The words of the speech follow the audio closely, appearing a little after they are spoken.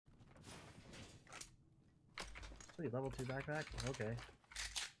Seriously? Level 2 backpack? Okay.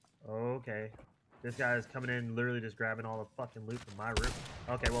 Okay. This guy is coming in, literally just grabbing all the fucking loot from my room.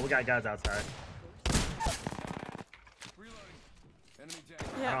 Okay, well, we got guys outside.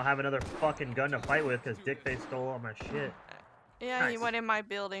 I don't have another fucking gun to fight with because Dickface stole all my shit. Yeah, Nice. he went in my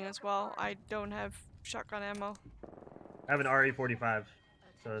building as well. I don't have shotgun ammo. I have an RE45,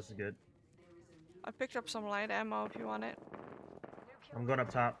 so this is good. I picked up some light ammo if you want it. I'm going up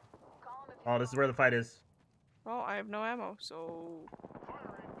top. Oh, this is where the fight is. Well, I have no ammo, so...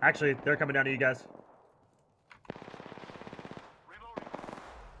 Actually, they're coming down to you guys.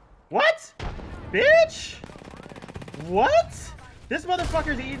 What? Bitch? What? This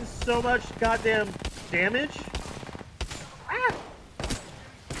motherfucker's eating so much goddamn damage. Ah!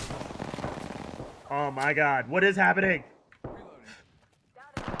 Oh my god, what is happening?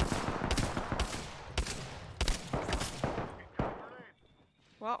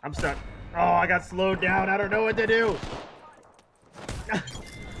 Well, I'm stuck. Oh, I got slowed down. I don't know what to do.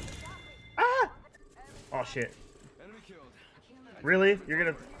 Ah! Oh shit. Really? You're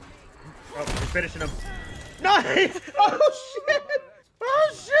gonna... Oh, you're finishing him. Nice! Oh shit!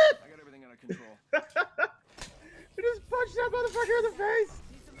 Oh shit! I got everything under control. I just punched that motherfucker in the face.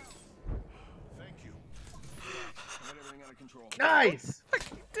 Thank you. I got everything under control. Nice!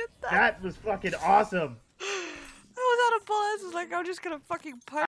 fucking did that. That was fucking awesome. I was out of bullets. I was like, I'm just gonna fucking punch